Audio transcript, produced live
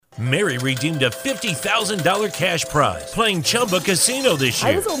Mary redeemed a $50,000 cash prize playing Chumba Casino this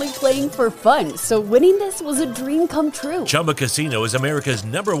year. I was only playing for fun, so winning this was a dream come true. Chumba Casino is America's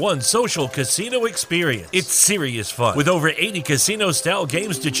 #1 social casino experience. It's serious fun. With over 80 casino-style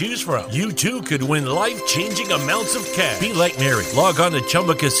games to choose from, you too could win life-changing amounts of cash. Be like Mary. Log on to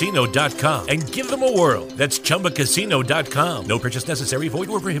ChumbaCasino.com and give them a whirl. That's ChumbaCasino.com. No purchase necessary. Void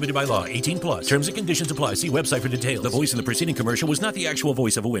where prohibited by law. 18 plus. Terms and conditions apply. See website for details. The voice in the preceding commercial was not the actual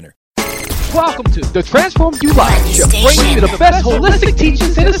voice of a winner. Welcome to the Transform You Live Show, bringing you the best holistic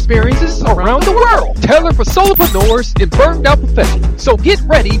teachings and experiences around the world, tailored for solopreneurs and burned out professionals. So get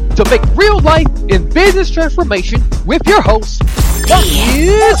ready to make real life and business transformation with your host,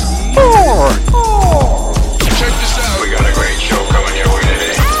 Marcus Ford. Check this out. We got a great show coming your way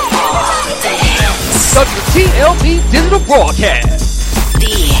today. WTLB Digital Broadcast,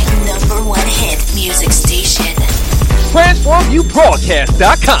 the #1 hit music station.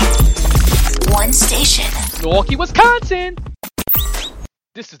 TransformYouBroadcast.com. One station. Milwaukee, Wisconsin.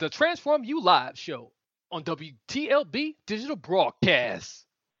 This is the Transform You Live Show on WTLB Digital Broadcast.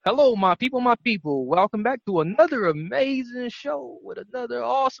 Hello, my people. Welcome back to another amazing show with another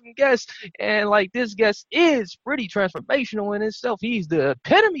awesome guest. And like this guest is pretty transformational in itself. He's the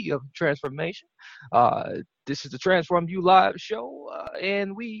epitome of transformation. This is the Transform You Live Show,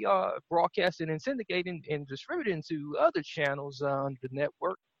 and we are broadcasting and syndicating and distributing to other channels on the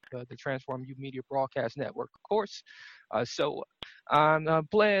network. The Transform You Media Broadcast Network, of course. So I'm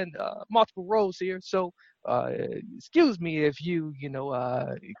playing multiple roles here. So excuse me if you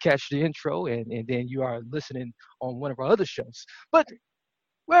catch the intro and then you are listening on one of our other shows. But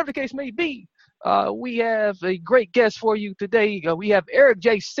whatever the case may be, we have a great guest for you today. We have Eric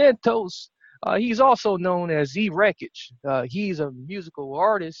J. Santos. He's also known as Ewreckage. He's a musical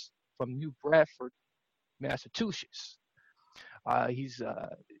artist from New Bradford, Massachusetts. He's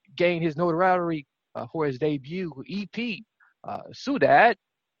gained his notoriety for his debut EP, Sudad,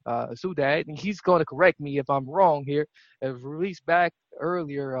 and he's going to correct me if I'm wrong here. It was released back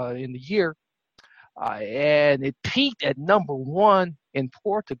earlier in the year, and it peaked at #1 in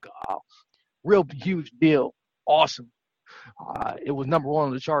Portugal. Real huge deal. Awesome. It was #1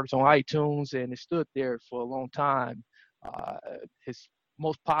 on the charts on iTunes, and it stood there for a long time. His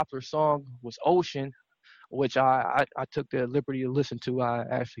most popular song was Ocean, which I took the liberty to listen to. I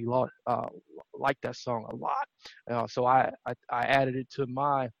actually liked that song a lot. So I added it to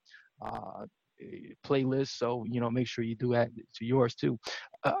my playlist. So, make sure you do add it to yours too.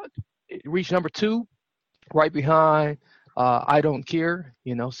 It reached #2, right behind I Don't Care,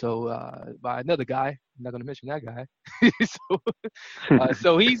 by another guy. I'm not going to mention that guy.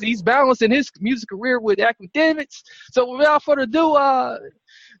 So he's balancing his music career with academics. So without further ado,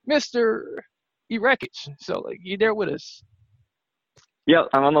 Mr. Ewreckage. So you there with us? Yep,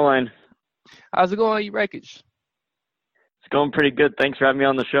 I'm on the line. How's it going, Ewreckage? It's going pretty good. Thanks for having me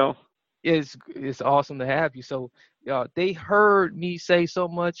on the show. It's awesome to have you. So they heard me say so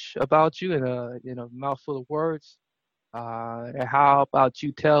much about you in a mouthful of words. And how about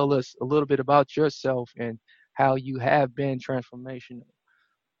you tell us a little bit about yourself and how you have been transformational?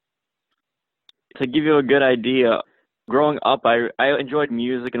 To give you a good idea, growing up, I enjoyed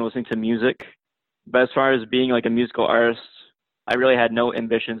music and listening to music. But as far as being like a musical artist, I really had no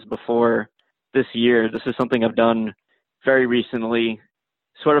ambitions before this year. This is something I've done very recently,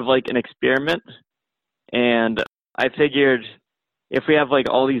 sort of like an experiment. And I figured if we have like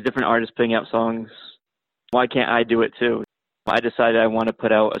all these different artists putting out songs, why can't I do it too? I decided I want to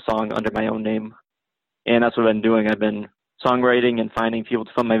put out a song under my own name. And that's what I've been doing. I've been songwriting and finding people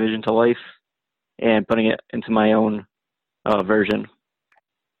to put my vision to life and putting it into my own version.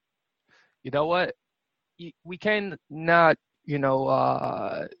 You know what? We can not,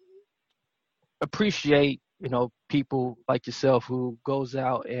 appreciate, people like yourself who goes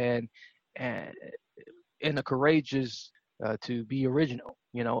out and are courageous to be original,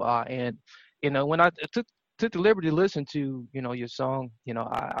 and when I took the liberty to listen to, your song,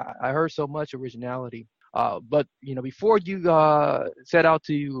 I heard so much originality. But before you set out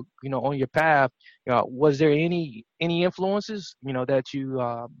to on your path, was there any influences that you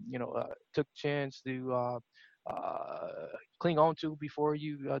took a chance to cling on to before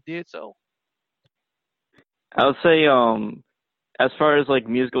you did so? I would say as far as like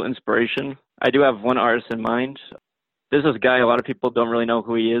musical inspiration, I do have one artist in mind. There's this guy, a lot of people don't really know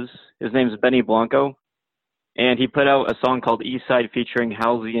who he is. His name's Benny Blanco, and he put out a song called Eastside featuring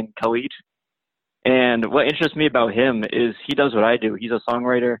Halsey and Khalid. And what interests me about him is he does what I do. He's a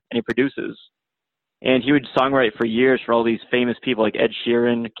songwriter and he produces. And he would songwrite for years for all these famous people like Ed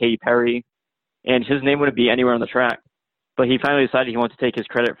Sheeran, Katy Perry, and his name wouldn't be anywhere on the track. but he finally decided he wanted to take his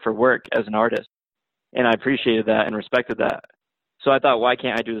credit for work as an artist. And I appreciated that and respected that. So I thought, why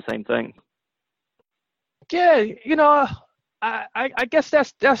can't I do the same thing? Yeah, I guess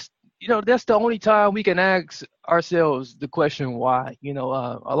that's that's the only time we can ask ourselves the question why. A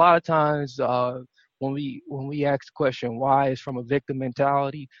lot of times when we ask the question why, it's from a victim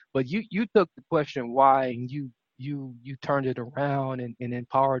mentality. But you took the question why and you turned it around and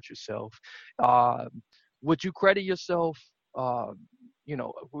empowered yourself. Would you credit yourself?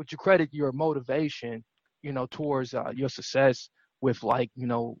 Would you credit your motivation? Towards your success with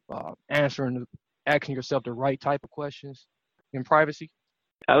asking yourself the right type of questions in privacy?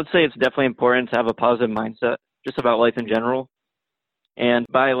 I would say it's definitely important to have a positive mindset just about life in general. And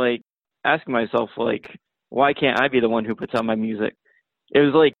by asking myself why can't I be the one who puts out my music? It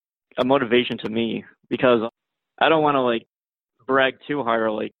was a motivation to me because I don't want to brag too hard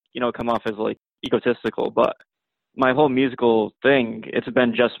or come off as egotistical, but my whole musical thing, it's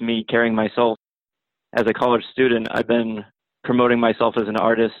been just me carrying myself. As a college student, I've been promoting myself as an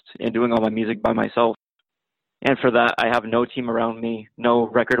artist and doing all my music by myself. And for that, I have no team around me, no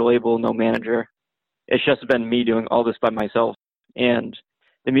record label, no manager. It's just been me doing all this by myself. And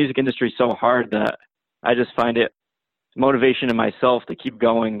the music industry is so hard that I just find it motivation in myself to keep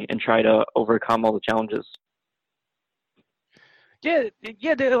going and try to overcome all the challenges. Yeah,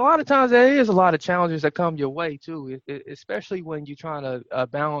 a lot of times there is a lot of challenges that come your way too, especially when you're trying to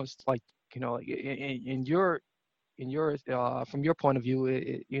balance, in your from your point of view,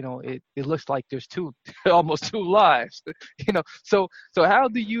 it looks like there's almost two lives, So how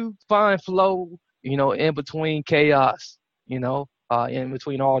do you find flow, in between chaos, in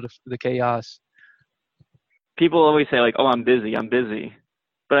between all the chaos? People always say oh, I'm busy.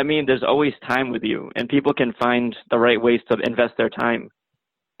 But I mean, there's always time with you, and people can find the right ways to invest their time.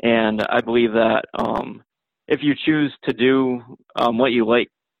 And I believe that if you choose to do what you like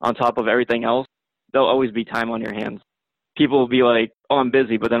on top of everything else, there'll always be time on your hands. People will be like, oh, I'm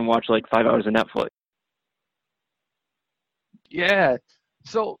busy, but then watch 5 hours of Netflix. Yeah.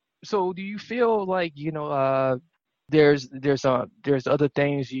 So do you feel there's other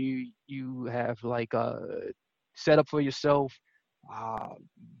things you have set up for yourself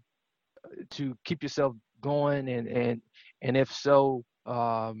to keep yourself going, and if so,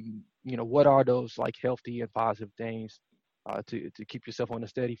 what are those healthy and positive things to keep yourself on a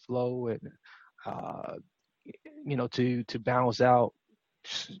steady flow and to balance out,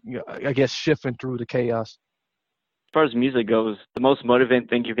 I guess, shifting through the chaos? As far as music goes, the most motivating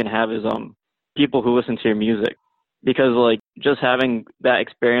thing you can have is people who listen to your music, because just having that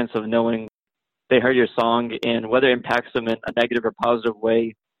experience of knowing they heard your song, and whether it impacts them in a negative or positive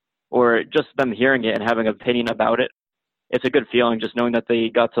way, or just them hearing it and having an opinion about it, it's a good feeling just knowing that they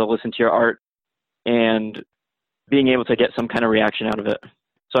got to listen to your art and being able to get some kind of reaction out of it.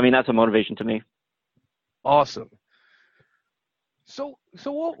 So, I mean, that's a motivation to me. Awesome. So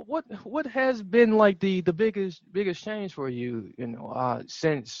what has been the biggest change for you,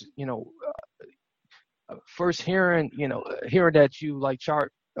 since, first hearing that you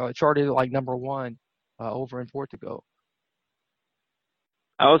charted number one over in Portugal?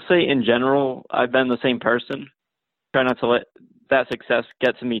 I would say in general, I've been the same person. Try not to let that success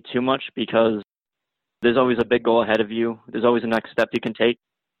get to me too much, because there's always a big goal ahead of you. There's always a next step you can take,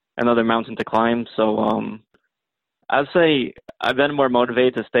 another mountain to climb. So I'd say I've been more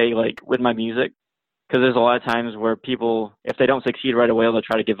motivated to stay with my music, because there's a lot of times where people, if they don't succeed right away, they'll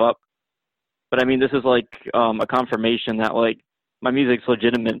try to give up. But I mean, this is a confirmation that my music's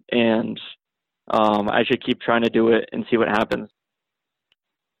legitimate, and I should keep trying to do it and see what happens.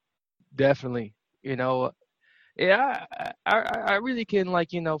 Definitely. Yeah, I really can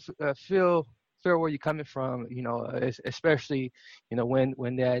feel where you're coming from, especially,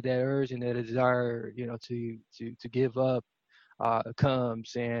 when that urge and that desire, to give up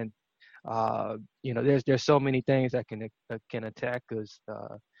comes, and there's so many things that can attack us,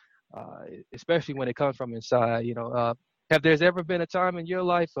 especially when it comes from inside. Have there's ever been a time in your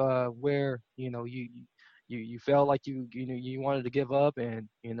life where you felt like you wanted to give up, and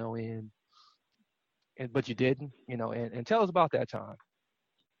but you didn't, and tell us about that time.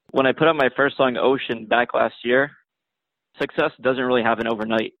 When I put out my first song, Ocean, back last year, success doesn't really happen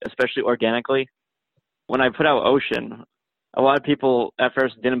overnight, especially organically. When I put out Ocean, a lot of people at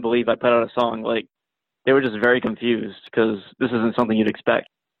first didn't believe I put out a song. They were just very confused, because this isn't something you'd expect.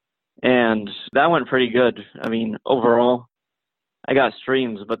 And that went pretty good. I mean, overall, I got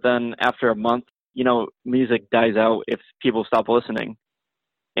streams, but then after a month, music dies out if people stop listening.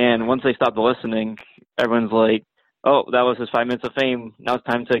 And once they stop listening, everyone's like, oh, that was his 5 minutes of fame. Now it's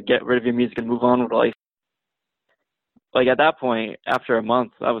time to get rid of your music and move on with life. like at that point, after a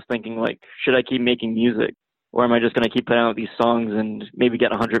month, I was thinking like, should I keep making music, or am I just gonna keep putting out these songs and maybe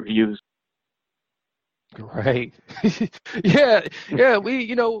get 100 views? Right. Yeah, yeah.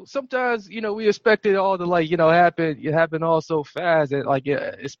 Sometimes, we expect it all to happen all so fast, and like,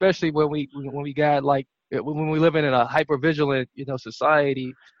 yeah, especially when we got like when we live in a hypervigilant,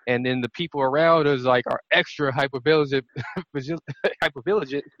 society, and then the people around us like are extra hypervigilant,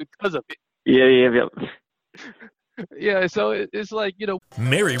 hypervigilant because of it. Yeah, yeah, yeah. Yeah, so it's like,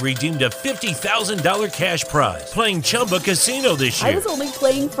 Mary redeemed a $50,000 cash prize playing Chumba Casino this I year. was only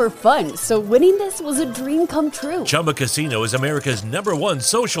playing for fun, so winning this was a dream come true. Chumba Casino is America's #1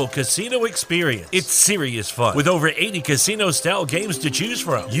 social casino experience. It's serious fun. With over 80 casino-style games to choose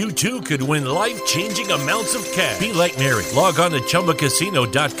from, you too could win life-changing amounts of cash. Be like Mary. Log on to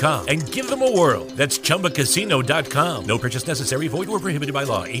ChumbaCasino.com and give them a whirl. That's ChumbaCasino.com. No purchase necessary. Void where prohibited by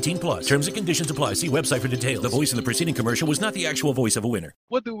law. 18 plus. Terms and conditions apply. See website for details. The voice in the preceding commercial was not the actual voice of a winner.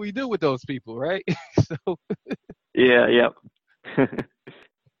 what do we do with those people, right? So, Yeah, yeah.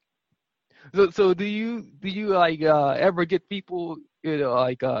 so do you like ever get people,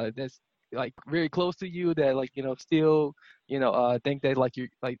 that's like very close to you that like, still, think that like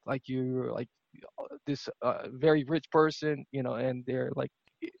you're like this very rich person, and they're like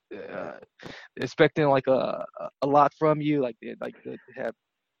uh, expecting like a lot from you, like they have,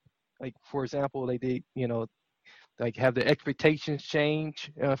 like, for example, like they, like have the expectations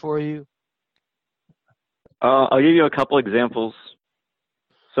change for you? I'll give you a couple examples.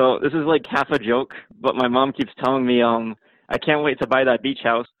 So this is like half a joke, but my mom keeps telling me, I can't wait to buy that beach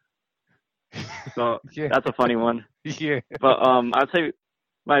house. So Yeah. that's a funny one. Yeah. But I'd say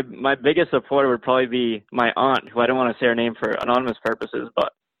my biggest supporter would probably be my aunt, who I don't want to say her name for anonymous purposes,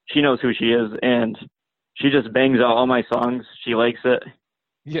 but she knows who she is, and she just bangs out all my songs. She likes it.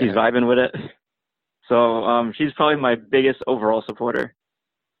 Yeah. She's vibing with it. So she's probably my biggest overall supporter.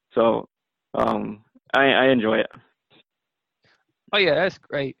 So I enjoy it. Oh yeah, that's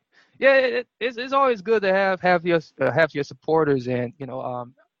great. Yeah, it's always good to have your supporters, and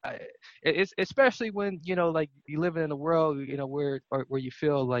it's especially when like you living in a world where you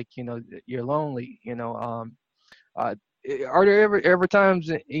feel like you're lonely. Are there ever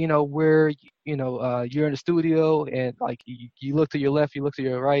times where you're in the studio and like you look to your left, you look to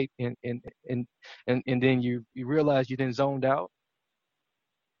your right, and then you realize you didn't zoned out?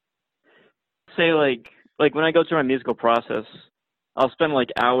 Say like when I go through my musical process, I'll spend like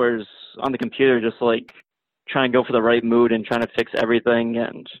hours on the computer just like trying to go for the right mood and trying to fix everything.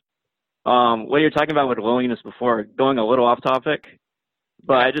 And what you're talking about with loneliness before, going a little off topic,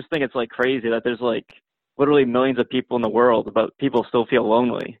 but I just think it's like crazy that there's like literally millions of people in the world, but people still feel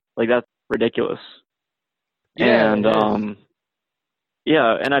lonely. Like that's ridiculous. Yeah, And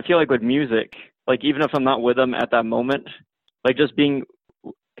yeah, and I feel like with music, like even if I'm not with them at that moment, like just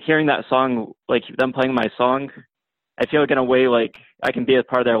hearing that song, like them playing my song, I feel like in a way like I can be a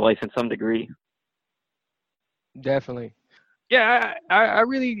part of their life in some degree. definitely. Yeah, I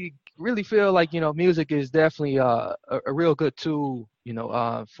really feel like music is definitely a real good tool,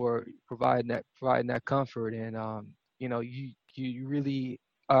 for providing that comfort, and you really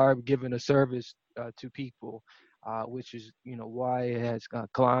are giving a service to people, which is why it has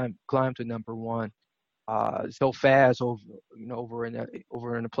climbed to #1 so fast over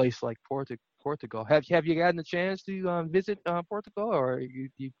in a place like Portugal. Have you gotten a chance to visit Portugal, or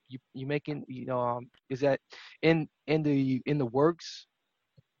you making is that in the works?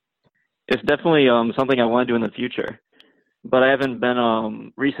 It's definitely something I want to do in the future, but I haven't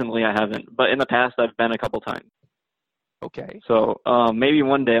been recently. I haven't, but in the past I've been a couple times. Okay. So maybe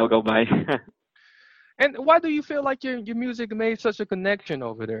one day I'll go by. And why do you feel like your music made such a connection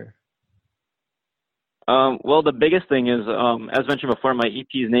over there? Well, the biggest thing is, as mentioned before, my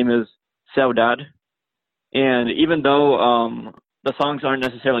EP's name is Saudade, and even though the songs aren't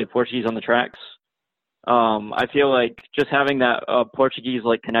necessarily Portuguese on the tracks, I feel like just having that Portuguese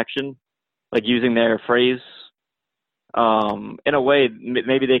like connection, like using their phrase, in a way,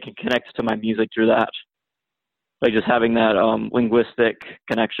 maybe they can connect to my music through that, like just having that linguistic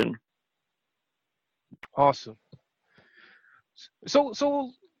connection. Awesome.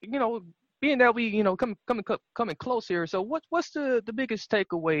 So being that we coming close here, so what's the biggest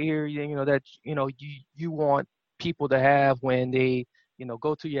takeaway here, that you want people to have when they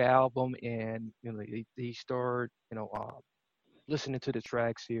go to your album and they start listening to the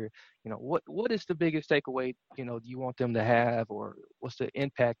tracks here? What is the biggest takeaway you want them to have, or what's the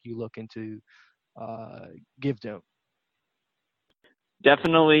impact you looking to give them?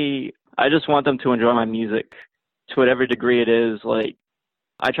 Definitely, I just want them to enjoy my music to whatever degree it is. Like,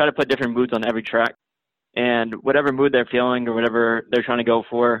 I try to put different moods on every track. and whatever mood they're feeling or whatever they're trying to go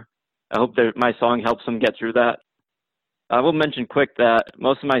for, I hope that my song helps them get through that. I will mention quick that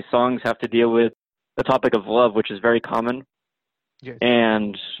most of my songs have to deal with the topic of love, which is very common. Yes.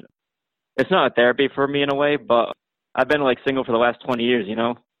 And it's not a therapy for me in a way, but I've been like single for the last 20 years, you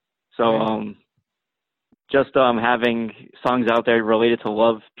know? So just having songs out there related to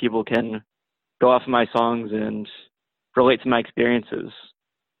love, people can go off of my songs and relate to my experiences.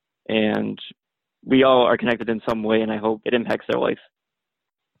 And we all are connected in some way, and I hope it impacts their life.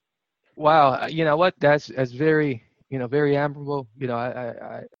 Wow, you know what? That's very, very admirable.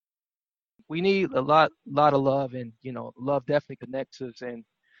 I we need a lot of love, and love definitely connects us, and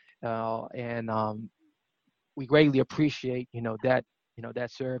we greatly appreciate that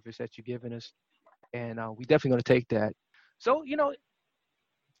that service that you're giving us, and we definitely going to take that. So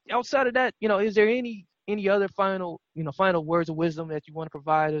outside of that, is there any other final words of wisdom that you want to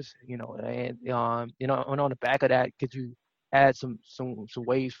provide us? And on the back of that, could you add some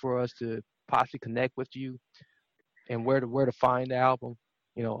ways for us to possibly connect with you, and where to find the album?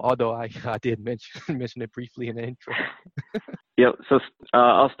 Although I did mention it briefly in the intro. Yep. So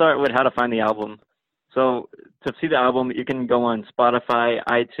I'll start with how to find the album. So to see the album, you can go on Spotify,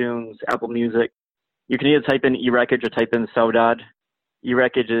 iTunes, Apple Music. You can either type in Ewreckage or type in Saudade.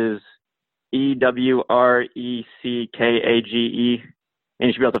 Ewreckage is EWRECKAGE, and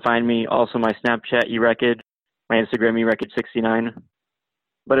you should be able to find me. Also, my Snapchat, Ewreckage, my Instagram, Ewreckage69.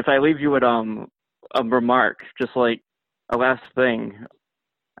 But if I leave you with a remark, just like a last thing,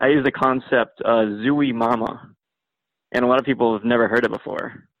 I use the concept Zooey Mama, and a lot of people have never heard it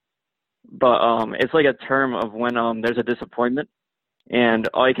before. But it's like a term of when there's a disappointment, and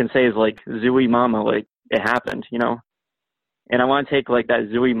all you can say is like Zooey Mama, like it happened, And I want to take like that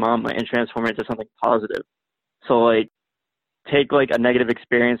Zooey Mama and transform it into something positive. So like take like a negative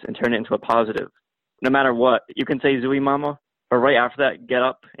experience and turn it into a positive. No matter what, you can say Zooey Mama, but right after that, get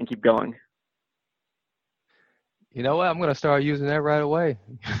up and keep going. You know what? I'm gonna start using that right away.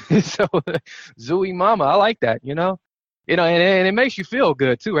 So, Zooey Mama, I like that. And it makes you feel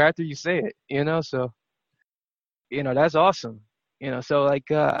good too after you say it. So, that's awesome. So like,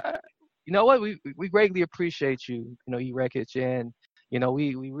 you know what? We greatly appreciate you. Ewreckage, and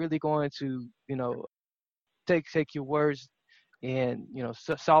we really going to take your words and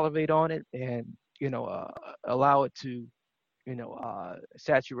salivate on it, and allow it to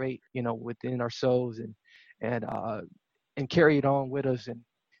saturate within our souls, and carry it on with us,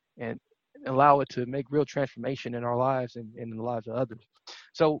 and allow it to make real transformation in our lives and in the lives of others.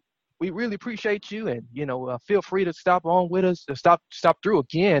 So we really appreciate you, and feel free to stop on with us, to stop through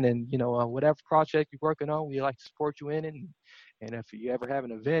again, and whatever project you're working on, we like to support you in it. And if you ever have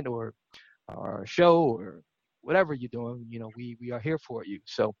an event or a show or whatever you're doing, we are here for you.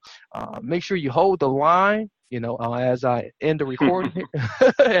 So make sure you hold the line, as I end the recording here,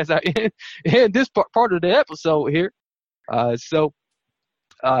 as I end this part of the episode here.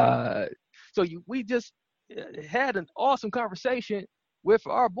 We just had an awesome conversation with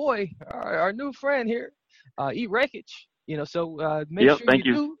our boy, our new friend here, Ewreckage. Make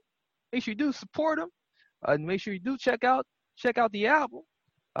sure you do support him. Make sure you do check out the album.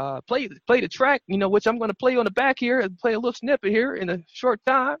 Play the track, which I'm going to play on the back here, and play a little snippet here in a short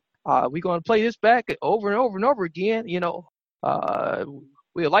time. We're going to play this back over and over and over again.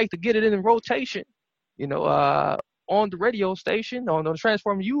 We'd like to get it in rotation, on the radio station, on the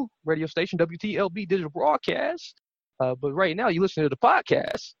Transform You radio station, WTLB Digital Broadcast. But right now, you listen to the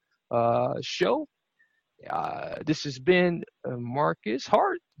podcast show. This has been Marcus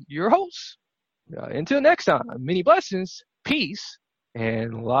Hart, your host. Until next time, many blessings, peace,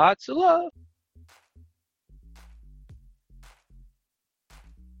 and lots of love.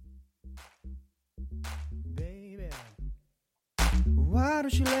 Baby, why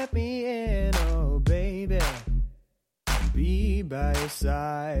don't you let me in, oh baby, be by your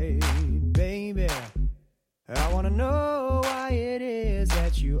side, baby. I wanna know why it is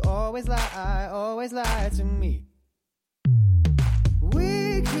that you always lie to me.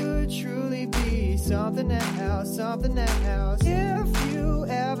 We could truly be something else. If you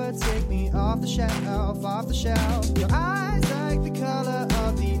ever take me off the shelf. Your eyes like the color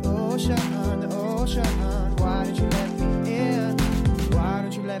of the ocean. Why don't you let me in? Why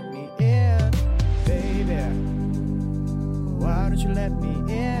don't you let me in, baby? Why don't you let me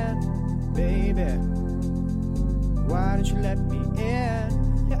in, baby? Why don't you let me in?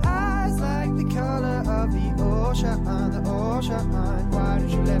 Your eyes like the color of the ocean. Why don't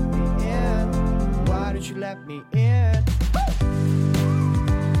you let me in? Why don't you let me in?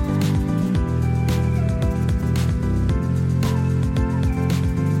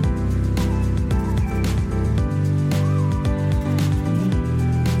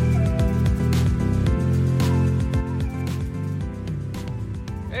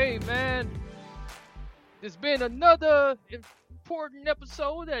 It's been another important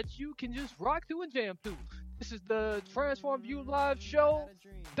episode that you can just rock to and jam to. This is the Transform You Live Show,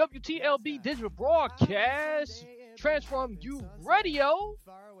 WTLB Digital Broadcast, Transform You Radio.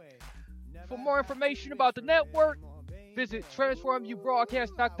 For more information about the network, visit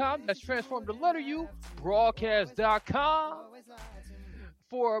transformubroadcast.com. That's transform the letter U, broadcast.com.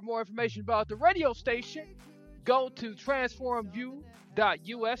 For more information about the radio station, go to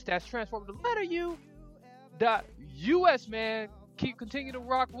transformu.us. That's transform the letter U.us, man. Continue to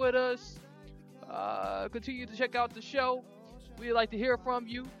rock with us. Continue to check out the show. We'd like to hear from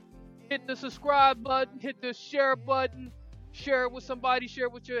you. Hit the subscribe button, hit the share button, share it with somebody, share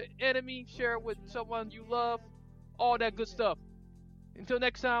it with your enemy, share it with someone you love, all that good stuff. Until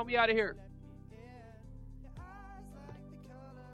next time, we out of here.